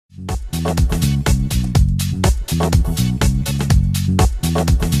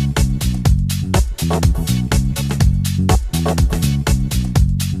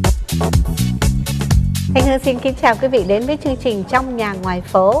Hương xin kính chào quý vị đến với chương trình Trong Nhà Ngoài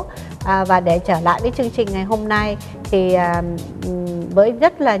Phố. Và để trở lại với chương trình ngày hôm nay thì với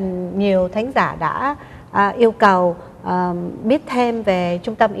rất là nhiều thính giả đã yêu cầu biết thêm về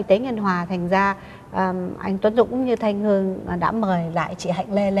Trung tâm Y tế Nhân Hòa, thành ra anh Tuấn Dũng cũng như Thanh Hương đã mời lại chị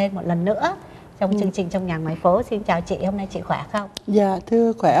Hạnh Lê lên một lần nữa trong chương trình Trong Nhà Ngoài Phố. Xin chào chị, hôm nay chị khỏe không? Dạ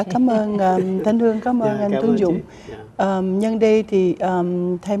thưa khỏe, cảm ơn Thanh Hương, cảm ơn anh Tuấn Dũng. Nhân đây thì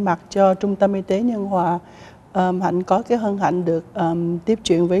thay mặt cho Trung tâm Y tế Nhân Hòa, Hạnh có cái hân hạnh được tiếp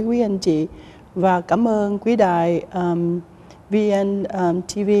chuyện với quý anh chị và cảm ơn quý đài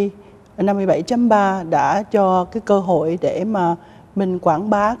VN-TV 57.3 đã cho cái cơ hội để mà mình quảng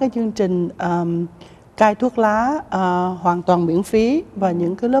bá cái chương trình cai thuốc lá hoàn toàn miễn phí và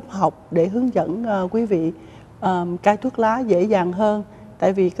những cái lớp học để hướng dẫn quý vị cai thuốc lá dễ dàng hơn.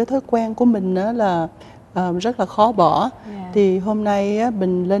 Tại vì cái thói quen của mình đó là rất là khó bỏ. Thì hôm nay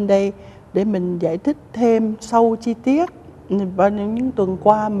mình lên đây để mình giải thích thêm sâu chi tiết. Và những tuần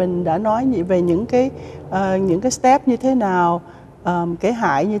qua mình đã nói về những cái step như thế nào, cái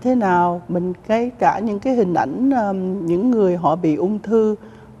hại như thế nào, mình cả những cái hình ảnh những người họ bị ung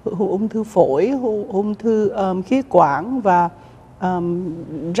thư phổi, ung thư khí quản và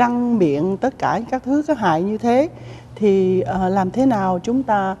răng miệng, tất cả các thứ có hại như thế thì làm thế nào chúng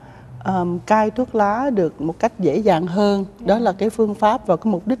ta cai thuốc lá được một cách dễ dàng hơn. Đó là cái phương pháp và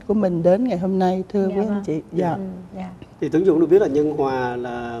cái mục đích của mình đến ngày hôm nay, thưa quý anh chị. Thì Tuấn Dũng được biết là Nhân Hòa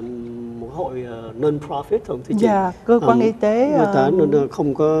là một hội non-profit không thưa chị? Dạ, cơ quan y tế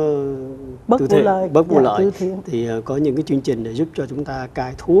không có bất vụ lợi. Thì có những cái chương trình để giúp cho chúng ta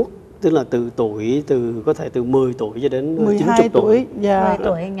cai thuốc, tức là từ tuổi có thể từ 10 tuổi cho đến 90 tuổi. 10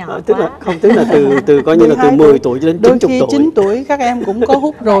 tuổi nhỏ tức quá. Là không, tức là từ coi như là từ 10 tuổi cho đến 90 tuổi. Đôi khi 9 tuổi các em cũng có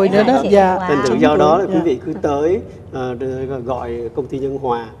hút rồi nữa đó. Thành thử do đó là quý vị cứ tới gọi công ty Nhân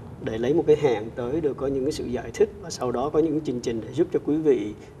Hòa để lấy một cái hẹn tới, được có những cái sự giải thích và sau đó có những cái chương trình để giúp cho quý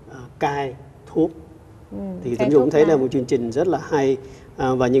vị cai thuốc. Thì Tuấn Dũng thấy là một chương trình rất là hay.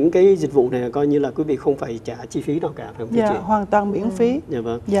 Và những cái dịch vụ này coi như là quý vị không phải trả chi phí nào cả, phải không chị? Hoàn toàn miễn phí. Dạ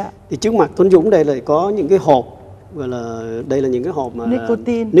vâng. Thì trước mặt Tuấn Dũng đây là có những cái hộp, gọi là đây là những cái hộp mà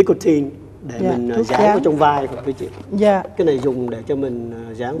nicotine để mình dán vào trong vai, phải không chị? Cái này dùng để cho mình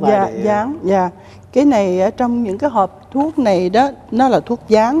dán vai để cái này ở trong những cái hộp thuốc này đó, nó là thuốc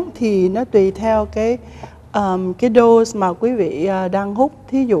dán thì nó tùy theo cái dose mà quý vị đang hút.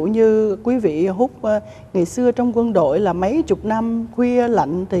 Thí dụ như quý vị hút ngày xưa trong quân đội là mấy chục năm khuya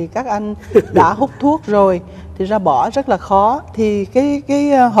lạnh thì các anh đã hút thuốc rồi thì ra bỏ rất là khó. Thì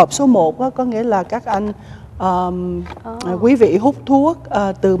cái hộp số 1 đó, có nghĩa là các anh quý vị hút thuốc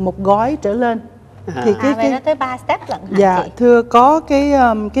từ một gói trở lên. Thì nó tới 3 step lận hả dạ, chị? thưa có cái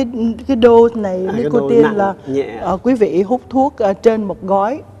dose này nicotine là quý vị hút thuốc trên một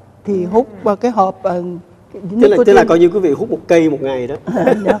gói thì hút vào cái hộp tức là coi như quý vị hút một cây một ngày đó.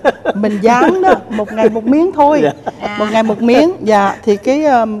 Mình dán đó, một ngày một miếng thôi. Một ngày một miếng. Thì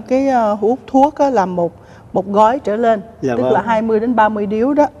cái hút thuốc là một gói trở lên, tức là 20 đến 30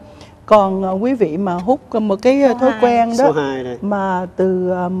 điếu đó. Còn quý vị mà hút một cái thói quen đó mà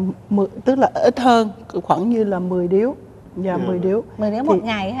tức là ít hơn, khoảng như là 10 điếu. 10 điếu. 10 điếu một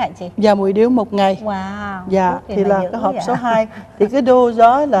ngày hả chị? 10 điếu một ngày. Wow. Thì là cái hộp số 2 thì cái dose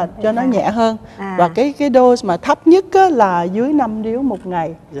đó là cho nó nhẹ hơn. Và cái dose mà thấp nhất là dưới 5 điếu một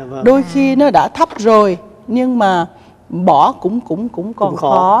ngày. Đôi khi nó đã thấp rồi nhưng mà bỏ cũng còn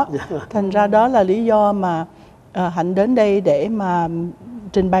khó. Thành ra đó là lý do mà Hạnh đến đây để mà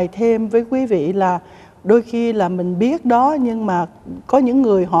trình bày thêm với quý vị là đôi khi là mình biết đó, nhưng mà có những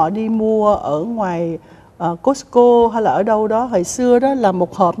người họ đi mua ở ngoài Costco hay là ở đâu đó, hồi xưa đó là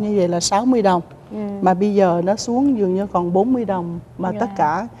một hộp như vậy là 60 đồng mà bây giờ nó xuống dường như còn 40 đồng mà tất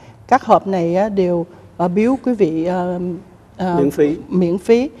cả các hộp này đều biếu quý vị miễn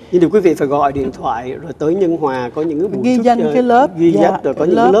phí. Nhưng điều quý vị phải gọi điện thoại rồi tới Nhân Hòa, có những cái buổi ghi danh cái lớp, ghi danh rồi có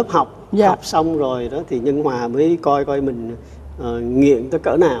những cái lớp học xong rồi đó thì Nhân Hòa mới coi mình nghiện tới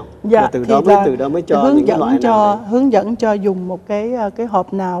cỡ nào. Và từ đó mới cho những cái loại nào hướng dẫn cho dùng một cái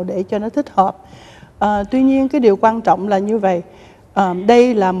hộp nào để cho nó thích hợp. Tuy nhiên cái điều quan trọng là như vậy,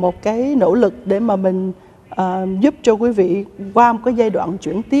 đây là một cái nỗ lực để mà mình giúp cho quý vị qua một cái giai đoạn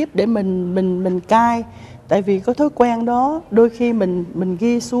chuyển tiếp để mình cai. Tại vì có thói quen đó, đôi khi mình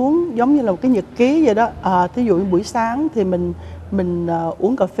ghi xuống giống như là một cái nhật ký vậy đó. Thí dụ như buổi sáng thì mình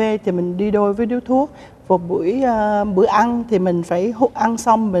uống cà phê thì mình đi đôi với điếu thuốc. Và bữa ăn thì mình phải ăn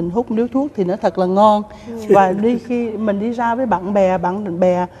xong mình hút điếu thuốc thì nó thật là ngon. Và khi mình đi ra với bạn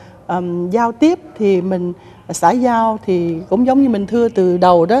bè giao tiếp thì mình xã giao thì cũng giống như mình thưa từ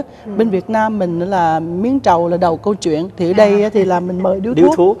đầu đó. Bên Việt Nam mình là miếng trầu là đầu câu chuyện, thì ở đây thì là mình mời điếu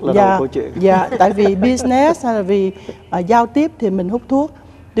thuốc. Thuốc là đầu câu chuyện. Dạ, tại vì business hay là vì giao tiếp thì mình hút thuốc.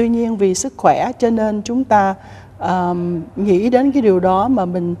 Tuy nhiên vì sức khỏe cho nên chúng ta nghĩ đến cái điều đó mà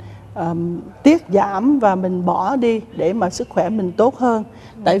mình tiết giảm và mình bỏ đi để mà sức khỏe mình tốt hơn.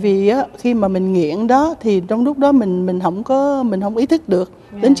 Tại vì á, khi mà mình nghiện đó thì trong lúc đó mình không ý thức được.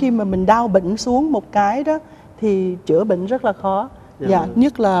 Đến khi mà mình đau bệnh xuống một cái đó thì chữa bệnh rất là khó. Dạ,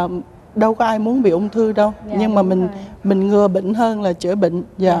 nhất là đâu có ai muốn bị ung thư đâu. Nhưng mà mình ngừa bệnh hơn là chữa bệnh.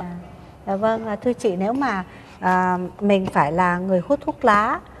 Dạ. Vâng, thưa chị, nếu mà mình phải là người hút thuốc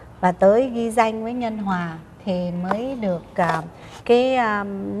lá và tới ghi danh với Nhân Hòa thì mới được cái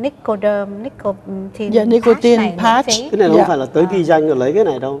nicotine patch. Cái này không phải là tới ghi danh rồi lấy cái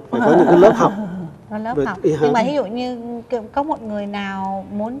này đâu, phải có những cái lớp học. Nhưng mà ví dụ như có một người nào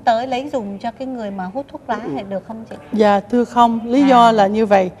muốn tới lấy dùng cho cái người mà hút thuốc lá thì được không chị? Dạ thưa không, lý do là như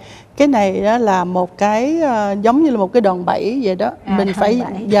vậy. Cái này đó là một cái giống như là một cái đòn bẩy vậy đó. Mình phải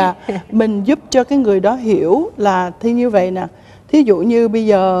mình giúp cho cái người đó hiểu là thì như vậy nè. Thí dụ như bây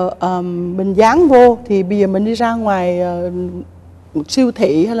giờ mình dán vô thì bây giờ mình đi ra ngoài siêu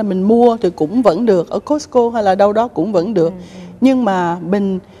thị hay là mình mua thì cũng vẫn được, ở Costco hay là đâu đó cũng vẫn được. Nhưng mà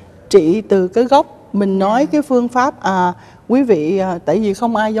mình trị từ cái gốc, mình nói cái phương pháp quý vị, tại vì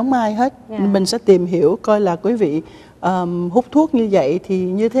không ai giống ai hết, mình sẽ tìm hiểu coi là quý vị hút thuốc như vậy thì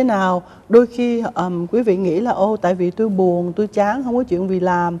như thế nào. Đôi khi quý vị nghĩ là tại vì tôi buồn, tôi chán, không có chuyện gì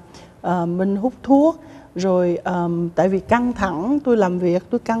làm, mình hút thuốc. Rồi tại vì căng thẳng, tôi làm việc,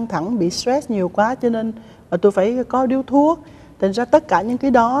 tôi căng thẳng, bị stress nhiều quá cho nên tôi phải có điếu thuốc. Thành ra tất cả những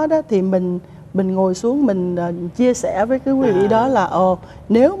cái đó thì mình ngồi xuống mình chia sẻ với cái quý vị đó là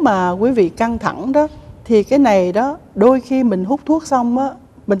nếu mà quý vị căng thẳng đó thì cái này đó, đôi khi mình hút thuốc xong á,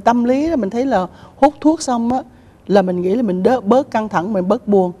 mình tâm lý đó, mình thấy là hút thuốc xong á là mình nghĩ là mình bớt căng thẳng, mình bớt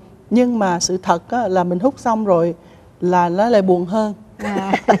buồn. Nhưng mà sự thật á, là mình hút xong rồi là nó lại buồn hơn.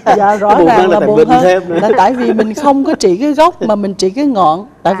 Dạ rõ ràng là buồn hơn là tại vì mình không có trị cái gốc mà mình trị cái ngọn.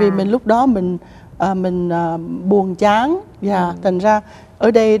 Tại vì mình lúc đó mình buồn chán. Thành ra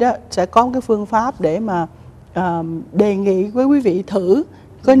ở đây đó sẽ có cái phương pháp để mà đề nghị với quý vị thử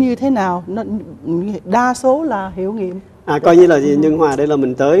có như thế nào. Đa số là hiệu nghiệm. Coi như là Nhân Hòa đây là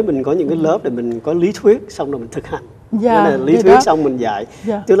mình tới, mình có những cái lớp để mình có lý thuyết, xong rồi mình thực hành. Lý thuyết xong mình dạy.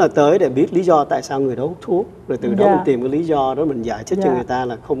 Tức là tới để biết lý do tại sao người đó hút thuốc, rồi từ đó mình tìm cái lý do đó mình giải thích cho người ta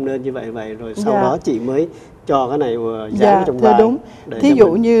là không nên như vậy. Rồi sau đó chị mới cho cái này dán trong vai. Đúng. Thí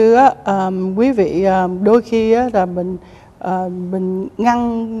dụ như quý vị đôi khi là mình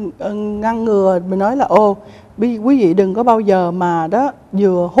ngăn ngừa, mình nói là quý vị đừng có bao giờ mà đó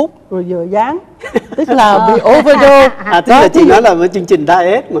vừa hút rồi vừa dán, tức là bị overdose. Tức là chị nói là với chương trình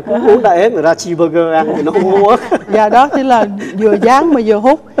diet mà cứ uống diet mà ra cheeseburger ăn thì nó không mua. Đó tức là vừa dán mà vừa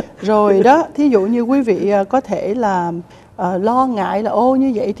hút. Rồi đó, thí dụ như quý vị có thể là lo ngại là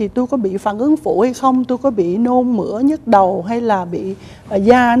như vậy thì tôi có bị phản ứng phụ hay không, tôi có bị nôn mửa nhức đầu hay là bị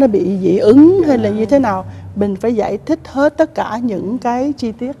da nó bị dị ứng hay là như thế nào. Mình phải giải thích hết tất cả những cái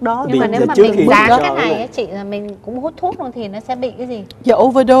chi tiết đó. Nhưng mà nếu mà mình dán cái này chị, là mình cũng hút thuốc luôn thì nó sẽ bị cái gì?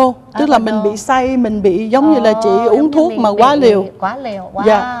 Overdose, tức là mình bị say, mình bị giống như là chị uống thuốc mà quá liều.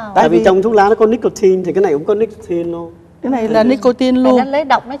 Tại vì trong thuốc lá nó có nicotine thì cái này cũng có nicotine luôn. Cái này là nicotine luôn. Nó lấy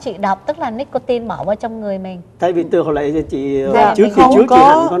độc, nó trị độc, tức là nicotine bỏ vào trong người mình. Tại vì từ hồi nãy chị trước chị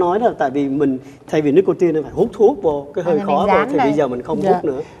Hạnh có nói là tại vì mình thay vì nicotine phải hút thuốc vô cái hơi khó rồi thì bây giờ mình không hút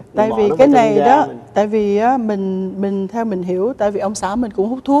nữa. Tại vì cái này đó, tại vì mình theo mình hiểu, tại vì ông xã mình cũng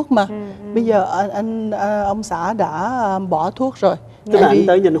hút thuốc mà. Bây giờ ông xã đã bỏ thuốc rồi. Tức là anh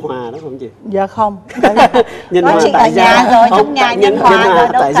tới Nhân Hòa đó không chị? Dạ không. Nhân Hòa tại gia rồi, trong nhà Nhân Hòa rồi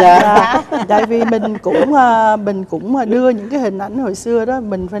đâu tại gia. Tại vì mình cũng đưa những cái hình ảnh hồi xưa đó,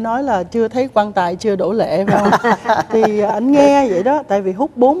 mình phải nói là chưa thấy quan tài chưa đổ lệ phải không? Thì anh nghe vậy đó, tại vì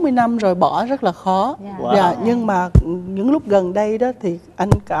hút 40 năm rồi bỏ rất là khó. Nhưng mà những lúc gần đây đó thì anh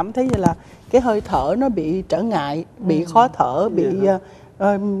cảm thấy như là cái hơi thở nó bị trở ngại, bị khó thở, bị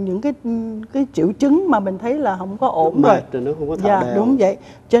những cái triệu chứng mà mình thấy là không có ổn rồi. Nó không có thở đều. Đúng vậy.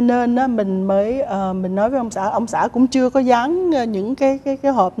 Cho nên mình mới mình nói với ông xã cũng chưa có dán những cái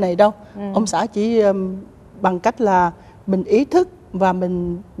hộp này đâu. Ông xã chỉ bằng cách là mình ý thức và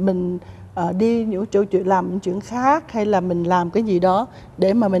mình đi những chỗ làm những chuyện khác, hay là mình làm cái gì đó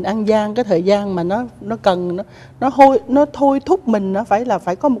để mà mình ăn gian cái thời gian mà nó cần nó thôi thúc mình, nó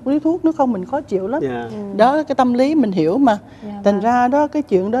phải có một lý thuốc, nếu không mình khó chịu lắm. Đó cái tâm lý mình hiểu mà. Thành ra đó cái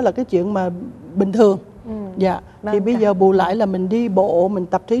chuyện đó là cái chuyện mà bình thường. Thì bây giờ bù lại là mình đi bộ, mình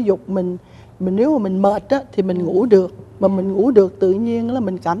tập thể dục, mình nếu mà mình mệt đó thì mình ngủ được. mà mình ngủ được tự nhiên là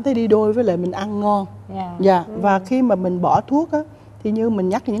mình cảm thấy đi đôi với lại mình ăn ngon. Dạ. Và khi mà mình bỏ thuốc á, thì như mình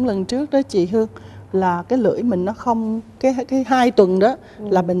nhắc những lần trước đó chị Hương, là cái lưỡi mình nó không, cái 2 tuần đó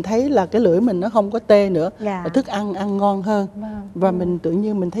là mình thấy là cái lưỡi mình nó không có tê nữa, thức ăn ngon hơn, và mình tự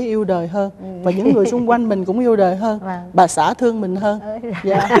nhiên mình thấy yêu đời hơn, và những người xung quanh mình cũng yêu đời hơn, bà xã thương mình hơn.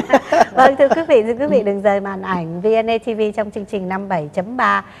 Vâng, thưa quý vị đừng rời màn ảnh VNA TV. Trong chương trình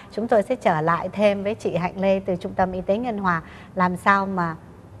 57.3 chúng tôi sẽ trở lại thêm với chị Hạnh Lê từ Trung tâm Y tế Nhân Hòa, làm sao mà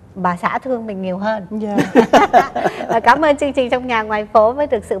bà xã thương mình nhiều hơn. Cảm ơn chương trình Trong Nhà Ngoài Phố với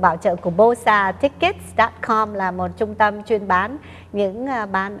được sự bảo trợ của Bosa Tickets.com, là một trung tâm chuyên bán những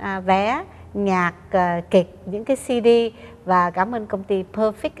vé nhạc kịch, những cái CD. Và cảm ơn công ty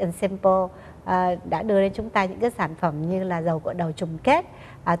Perfect and Simple đã đưa đến chúng ta những cái sản phẩm như là dầu gội đầu trùng kết,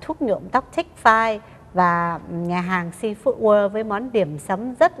 thuốc nhuộm tóc Thick File, và nhà hàng Seafood World với món điểm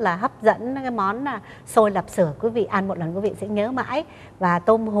sấm rất là hấp dẫn, cái món xôi lạp xưởng. Quý vị ăn một lần quý vị sẽ nhớ mãi. Và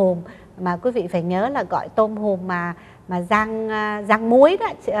tôm hùm, mà quý vị phải nhớ là gọi tôm hùm mà rang muối đó,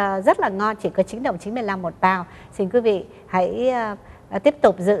 rất là ngon, chỉ có 9,95 đồng một bao. Xin quý vị hãy tiếp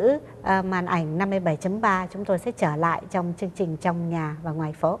tục giữ màn ảnh 57.3. Chúng tôi sẽ trở lại trong chương trình Trong Nhà và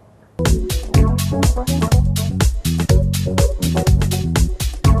Ngoài Phố.